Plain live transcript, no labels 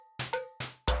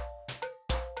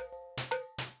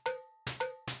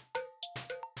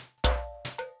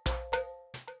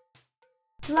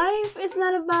Life is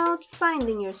not about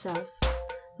finding yourself.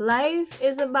 Life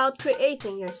is about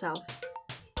creating yourself.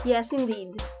 Yes,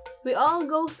 indeed. We all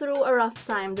go through a rough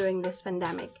time during this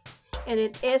pandemic. And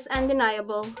it is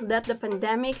undeniable that the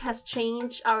pandemic has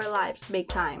changed our lives big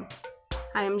time.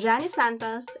 I am Jani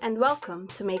Santos and welcome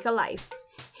to Make a Life.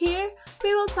 Here,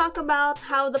 we will talk about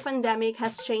how the pandemic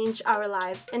has changed our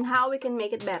lives and how we can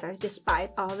make it better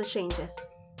despite all the changes.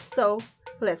 So,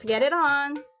 let's get it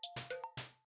on!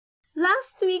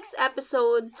 Last week's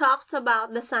episode talked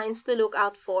about the signs to look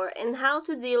out for and how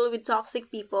to deal with toxic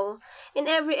people in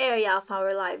every area of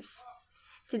our lives.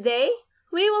 Today,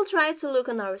 we will try to look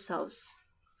on ourselves.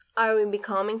 Are we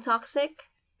becoming toxic?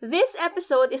 This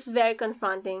episode is very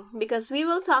confronting because we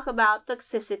will talk about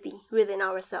toxicity within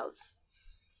ourselves.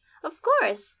 Of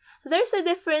course, there's a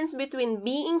difference between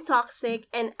being toxic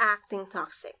and acting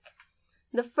toxic.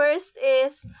 The first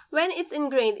is when it's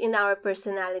ingrained in our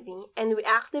personality and we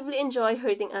actively enjoy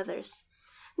hurting others.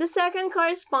 The second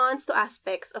corresponds to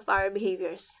aspects of our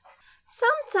behaviors.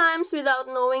 Sometimes, without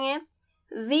knowing it,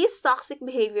 these toxic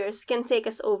behaviors can take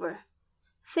us over.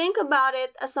 Think about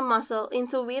it as a muscle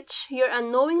into which you're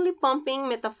unknowingly pumping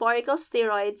metaphorical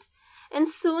steroids, and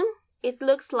soon it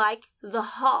looks like the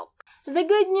Hulk. The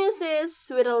good news is,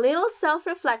 with a little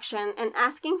self-reflection and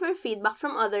asking for feedback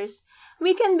from others,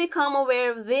 we can become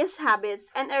aware of these habits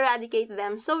and eradicate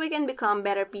them so we can become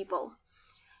better people.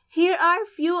 Here are a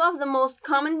few of the most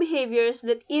common behaviors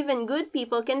that even good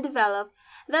people can develop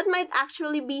that might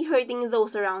actually be hurting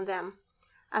those around them,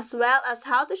 as well as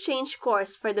how to change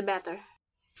course for the better.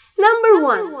 Number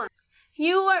 1.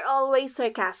 You are always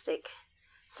sarcastic.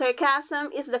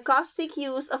 Sarcasm is the caustic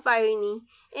use of irony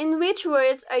in which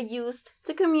words are used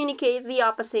to communicate the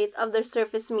opposite of their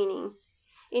surface meaning,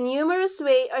 in humorous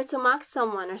way or to mock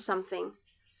someone or something.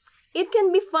 It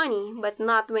can be funny, but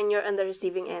not when you're on the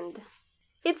receiving end.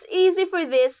 It's easy for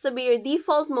this to be your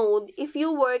default mode if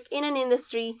you work in an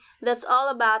industry that's all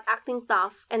about acting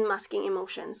tough and masking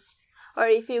emotions. Or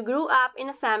if you grew up in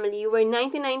a family where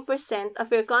 99%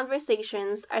 of your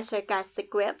conversations are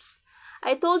sarcastic quips,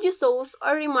 I told you so's,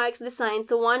 or remarks designed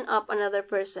to one-up another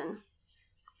person.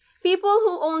 People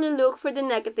who only look for the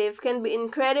negative can be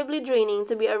incredibly draining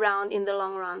to be around in the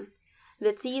long run.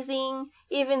 The teasing,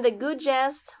 even the good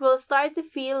jest, will start to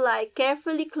feel like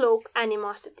carefully cloaked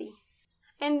animosity.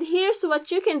 And here's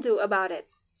what you can do about it.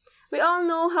 We all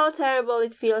know how terrible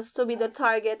it feels to be the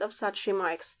target of such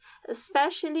remarks,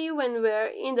 especially when we're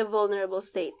in the vulnerable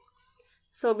state.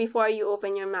 So before you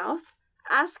open your mouth,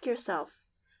 ask yourself,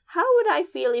 how would I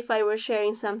feel if I were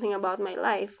sharing something about my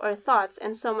life or thoughts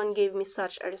and someone gave me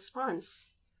such a response?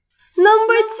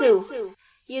 Number 2.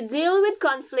 You deal with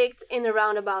conflict in a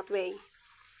roundabout way.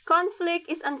 Conflict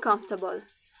is uncomfortable.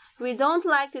 We don't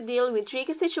like to deal with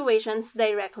tricky situations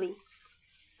directly.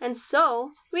 And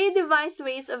so, we devise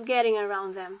ways of getting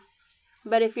around them.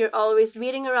 But if you're always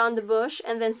beating around the bush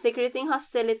and then secreting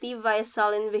hostility via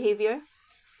sullen behavior,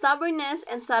 stubbornness,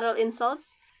 and subtle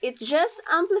insults, it just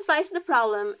amplifies the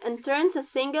problem and turns a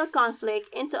single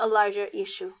conflict into a larger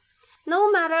issue.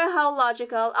 No matter how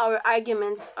logical our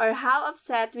arguments or how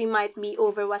upset we might be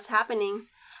over what's happening,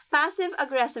 passive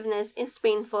aggressiveness is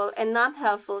painful and not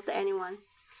helpful to anyone.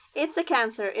 It's a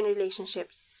cancer in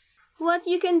relationships. What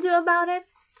you can do about it?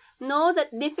 Know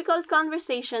that difficult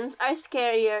conversations are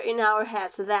scarier in our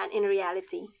heads than in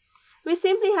reality. We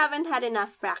simply haven't had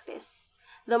enough practice.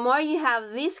 The more you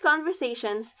have these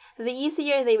conversations, the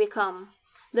easier they become.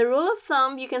 The rule of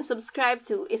thumb you can subscribe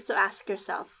to is to ask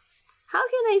yourself, how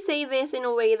can I say this in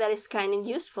a way that is kind and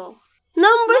useful?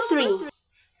 Number 3.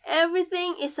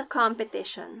 Everything is a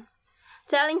competition.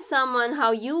 Telling someone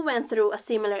how you went through a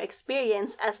similar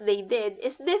experience as they did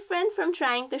is different from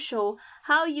trying to show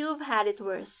how you've had it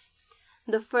worse.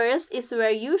 The first is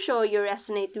where you show you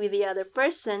resonate with the other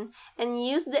person and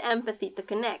use the empathy to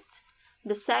connect.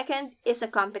 The second is a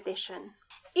competition.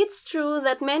 It's true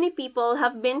that many people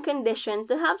have been conditioned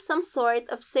to have some sort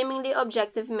of seemingly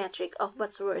objective metric of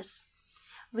what's worse.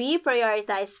 We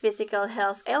prioritize physical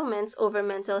health ailments over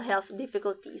mental health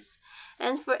difficulties,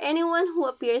 and for anyone who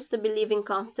appears to be living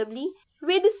comfortably,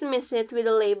 we dismiss it with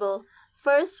the label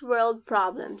first world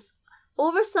problems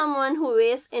over someone who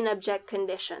is in abject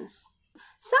conditions.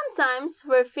 Sometimes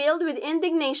we're filled with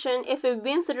indignation if we've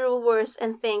been through worse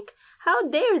and think, how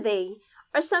dare they?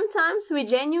 Or sometimes we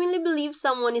genuinely believe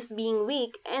someone is being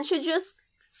weak and should just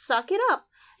suck it up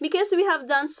because we have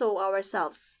done so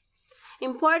ourselves.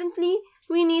 Importantly,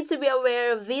 we need to be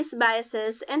aware of these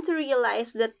biases and to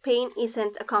realize that pain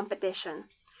isn't a competition.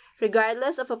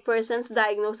 Regardless of a person's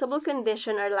diagnosable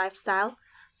condition or lifestyle,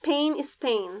 pain is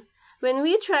pain. When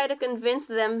we try to convince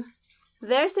them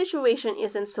their situation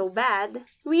isn't so bad,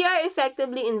 we are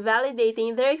effectively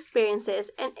invalidating their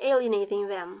experiences and alienating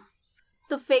them.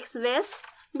 To fix this,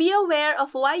 be aware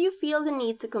of why you feel the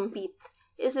need to compete.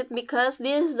 Is it because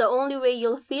this is the only way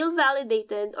you'll feel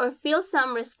validated or feel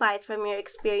some respite from your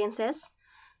experiences?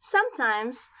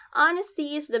 Sometimes,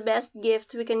 honesty is the best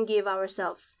gift we can give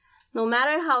ourselves, no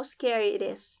matter how scary it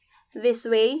is. This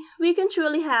way, we can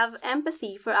truly have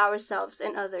empathy for ourselves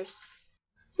and others.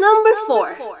 Number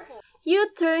 4. You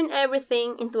turn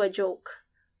everything into a joke.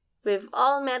 We've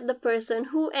all met the person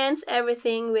who ends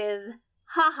everything with,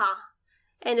 haha,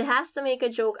 and has to make a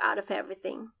joke out of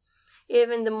everything,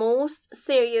 even the most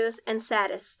serious and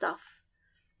saddest stuff.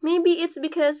 Maybe it's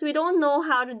because we don't know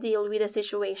how to deal with a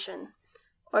situation,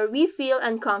 or we feel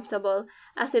uncomfortable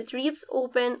as it rips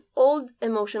open old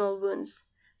emotional wounds,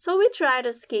 so we try to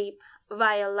escape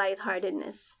via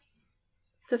lightheartedness.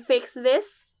 To fix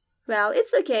this, well,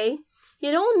 it's okay.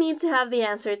 You don't need to have the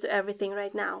answer to everything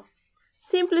right now.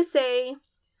 Simply say,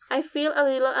 I feel a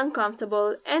little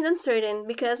uncomfortable and uncertain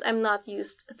because I'm not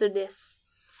used to this.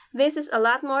 This is a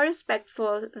lot more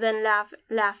respectful than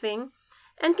laughing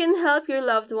and can help your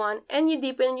loved one and you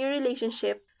deepen your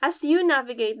relationship as you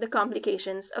navigate the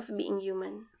complications of being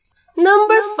human.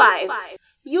 Number 5.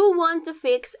 You want to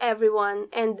fix everyone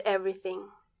and everything.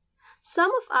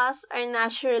 Some of us are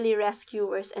naturally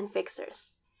rescuers and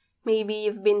fixers. Maybe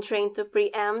you've been trained to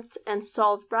preempt and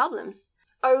solve problems.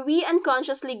 Or we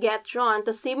unconsciously get drawn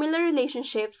to similar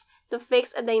relationships to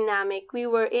fix a dynamic we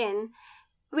were in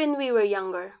when we were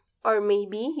younger. Or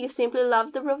maybe you simply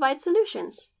love to provide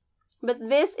solutions. But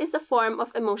this is a form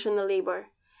of emotional labor.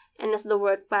 And as the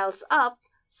work piles up,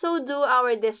 so do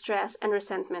our distress and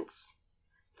resentments.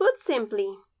 Put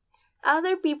simply,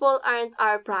 other people aren't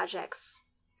our projects.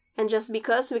 And just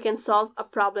because we can solve a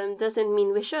problem doesn't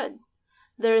mean we should.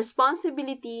 The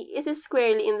responsibility is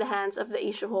squarely in the hands of the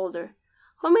issue holder,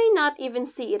 who may not even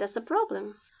see it as a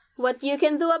problem. What you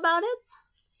can do about it?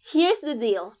 Here's the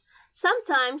deal.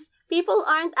 Sometimes, people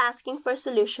aren't asking for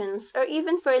solutions or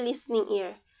even for a listening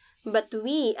ear, but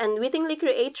we unwittingly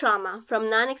create trauma from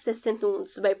non-existent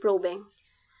wounds by probing.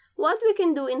 What we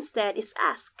can do instead is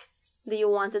ask, do you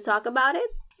want to talk about it?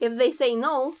 If they say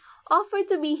no, offer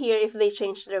to be here if they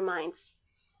change their minds.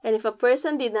 And if a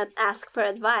person did not ask for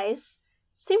advice,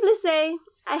 simply say,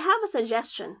 I have a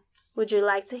suggestion. Would you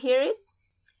like to hear it?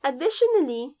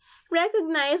 Additionally,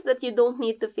 recognize that you don't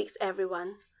need to fix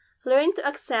everyone. Learn to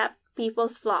accept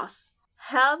people's flaws.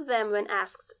 Help them when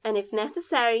asked, and if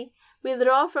necessary,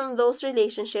 withdraw from those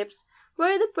relationships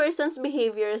where the person's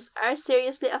behaviors are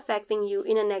seriously affecting you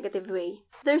in a negative way.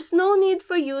 There's no need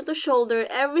for you to shoulder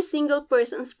every single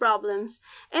person's problems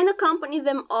and accompany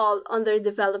them all on their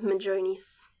development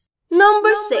journeys.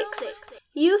 Number 6.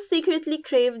 You secretly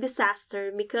crave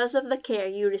disaster because of the care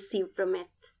you receive from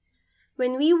it.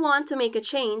 When we want to make a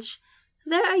change,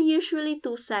 there are usually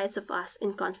two sides of us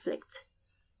in conflict.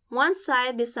 One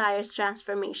side desires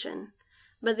transformation,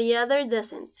 but the other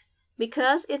doesn't,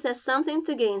 because it has something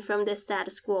to gain from the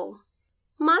status quo.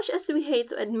 Much as we hate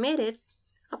to admit it,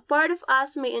 a part of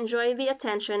us may enjoy the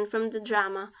attention from the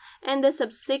drama and the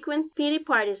subsequent pity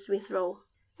parties we throw.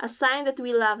 A sign that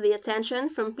we love the attention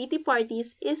from pity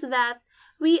parties is that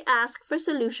we ask for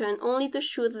solution only to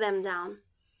shoot them down.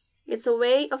 It's a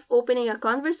way of opening a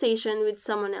conversation with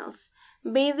someone else,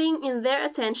 bathing in their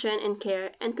attention and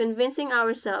care, and convincing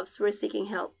ourselves we're seeking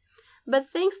help. But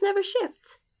things never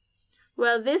shift.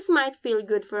 While this might feel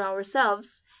good for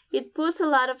ourselves, it puts a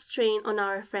lot of strain on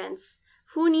our friends,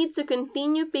 who need to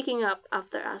continue picking up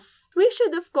after us. We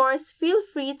should, of course, feel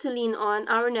free to lean on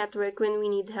our network when we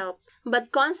need help,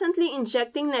 but constantly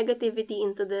injecting negativity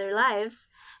into their lives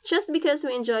just because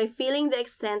we enjoy feeling the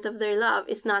extent of their love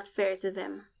is not fair to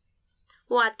them.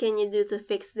 What can you do to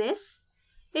fix this?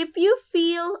 If you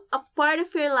feel a part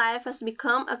of your life has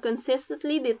become a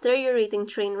consistently deteriorating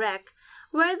train wreck,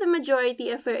 where the majority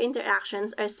of your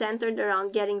interactions are centered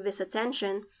around getting this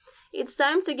attention, it's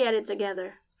time to get it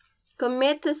together.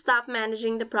 Commit to stop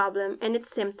managing the problem and its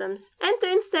symptoms, and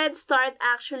to instead start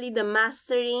actually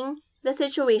mastering the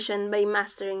situation by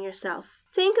mastering yourself.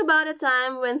 Think about a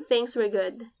time when things were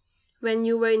good, when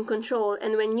you were in control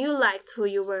and when you liked who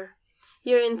you were,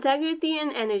 your integrity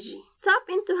and energy. Tap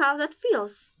into how that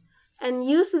feels, and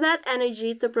use that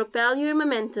energy to propel your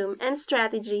momentum and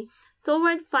strategy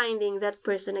toward finding that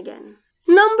person again.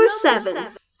 Number 7.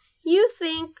 You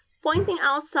think pointing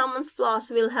out someone's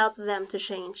flaws will help them to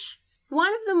change.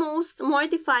 One of the most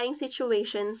mortifying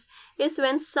situations is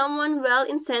when someone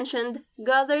well-intentioned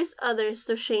gathers others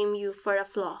to shame you for a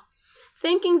flaw,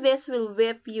 thinking this will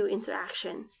whip you into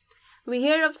action. We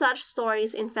hear of such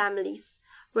stories in families,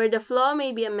 where the flaw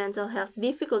may be a mental health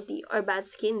difficulty or bad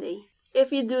skin day.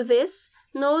 If you do this,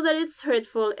 know that it's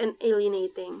hurtful and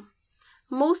alienating.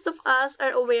 Most of us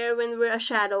are aware when we're a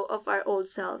shadow of our old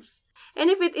selves. And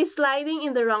if it is sliding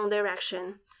in the wrong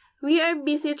direction, we are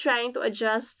busy trying to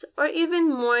adjust or even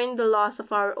mourn the loss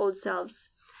of our old selves.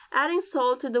 Adding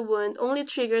salt to the wound only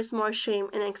triggers more shame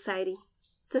and anxiety.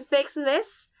 To fix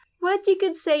this, what you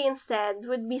could say instead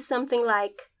would be something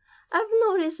like, "I've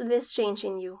noticed this change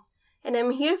in you, and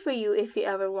I'm here for you if you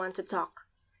ever want to talk."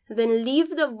 Then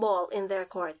leave the ball in their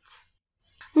court.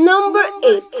 Number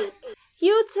 8.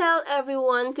 You tell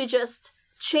everyone to just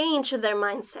change their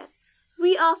mindset.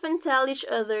 We often tell each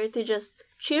other to just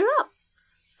cheer up,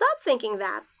 stop thinking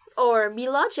that, or be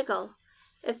logical,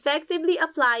 effectively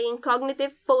applying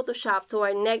cognitive Photoshop to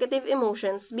our negative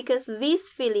emotions because these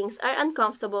feelings are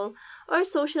uncomfortable or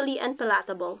socially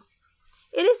unpalatable.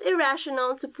 It is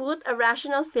irrational to put a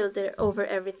rational filter over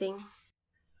everything.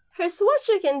 Here's what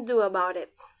you can do about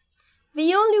it.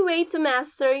 The only way to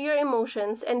master your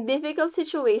emotions and difficult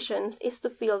situations is to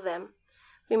feel them.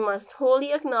 We must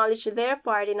wholly acknowledge their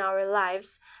part in our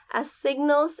lives as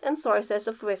signals and sources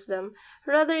of wisdom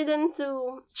rather than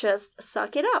to just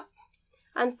suck it up.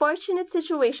 Unfortunate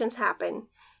situations happen,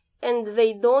 and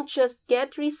they don't just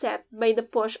get reset by the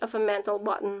push of a mental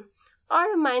button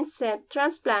or a mindset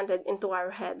transplanted into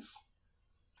our heads.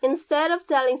 Instead of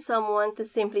telling someone to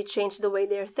simply change the way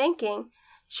they're thinking,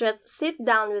 just sit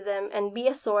down with them and be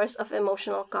a source of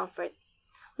emotional comfort.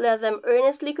 Let them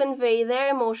earnestly convey their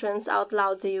emotions out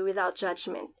loud to you without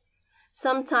judgment.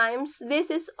 Sometimes, this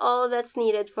is all that's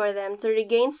needed for them to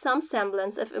regain some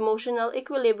semblance of emotional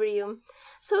equilibrium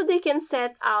so they can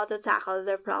set out to tackle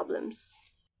their problems.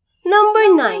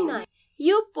 Number 9.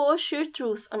 You push your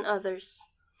truth on others.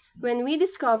 When we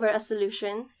discover a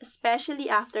solution, especially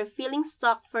after feeling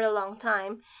stuck for a long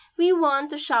time, we want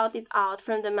to shout it out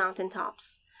from the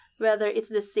mountaintops. Whether it's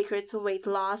the secret to weight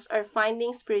loss or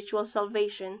finding spiritual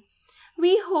salvation,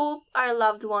 we hope our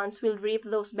loved ones will reap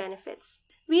those benefits.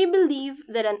 We believe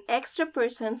that an extra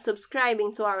person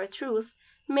subscribing to our truth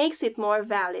makes it more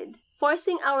valid.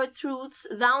 Forcing our truths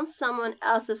down someone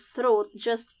else's throat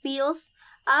just feels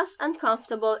as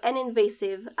uncomfortable and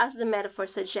invasive as the metaphor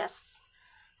suggests.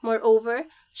 Moreover,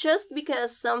 just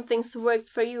because something's worked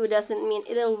for you doesn't mean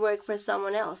it'll work for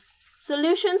someone else.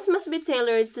 Solutions must be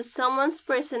tailored to someone's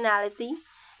personality,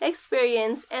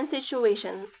 experience, and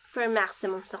situation for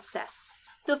maximum success.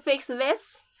 To fix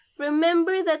this,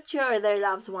 remember that you're their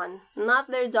loved one, not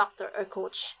their doctor or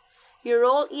coach. Your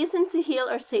role isn't to heal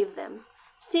or save them,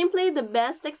 simply the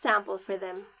best example for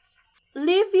them.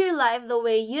 Live your life the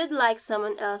way you'd like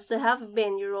someone else to have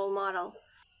been your role model.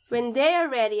 When they are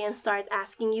ready and start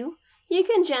asking you, you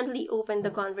can gently open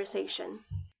the conversation.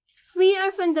 We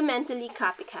are fundamentally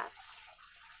copycats.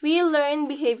 We learn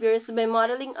behaviors by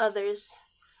modeling others,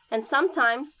 and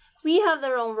sometimes we have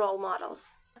the wrong role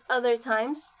models. Other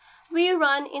times, we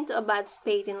run into a bad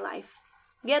spate in life,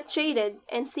 get jaded,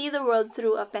 and see the world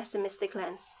through a pessimistic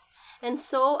lens. And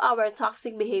so our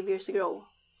toxic behaviors grow.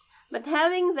 But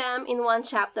having them in one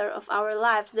chapter of our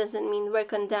lives doesn't mean we're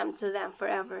condemned to them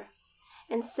forever.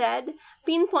 Instead,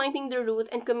 pinpointing the root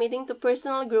and committing to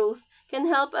personal growth can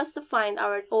help us to find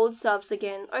our old selves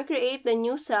again or create the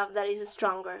new self that is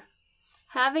stronger.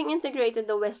 Having integrated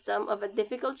the wisdom of a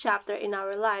difficult chapter in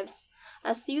our lives,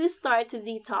 as you start to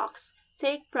detox,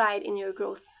 take pride in your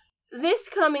growth. This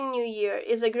coming new year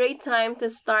is a great time to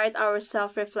start our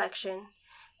self-reflection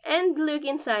and look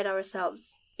inside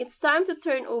ourselves. It's time to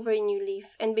turn over a new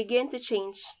leaf and begin to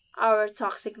change our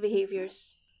toxic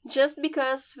behaviors. Just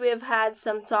because we've had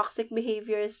some toxic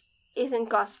behaviors isn't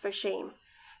cause for shame.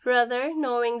 Rather,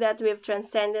 knowing that we've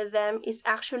transcended them is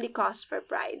actually cause for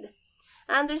pride.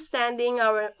 Understanding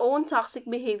our own toxic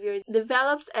behavior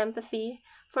develops empathy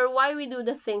for why we do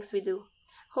the things we do,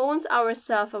 hones our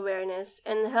self-awareness,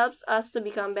 and helps us to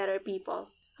become better people.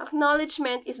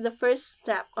 Acknowledgement is the first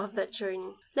step of that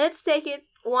journey. Let's take it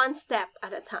one step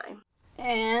at a time.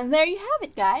 And there you have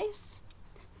it, guys.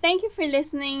 Thank you for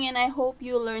listening, and I hope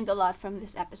you learned a lot from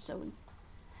this episode.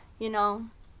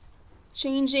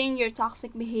 Changing your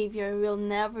toxic behavior will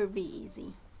never be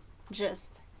easy.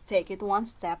 Just take it one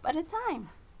step at a time.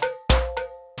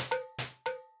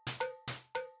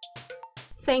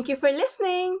 Thank you for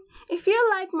listening. If you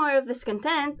like more of this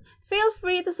content, feel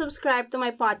free to subscribe to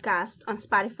my podcast on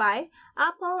Spotify,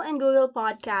 Apple, and Google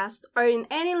Podcast, or in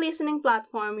any listening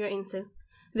platform you're into.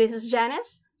 This is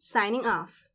Janice, signing off.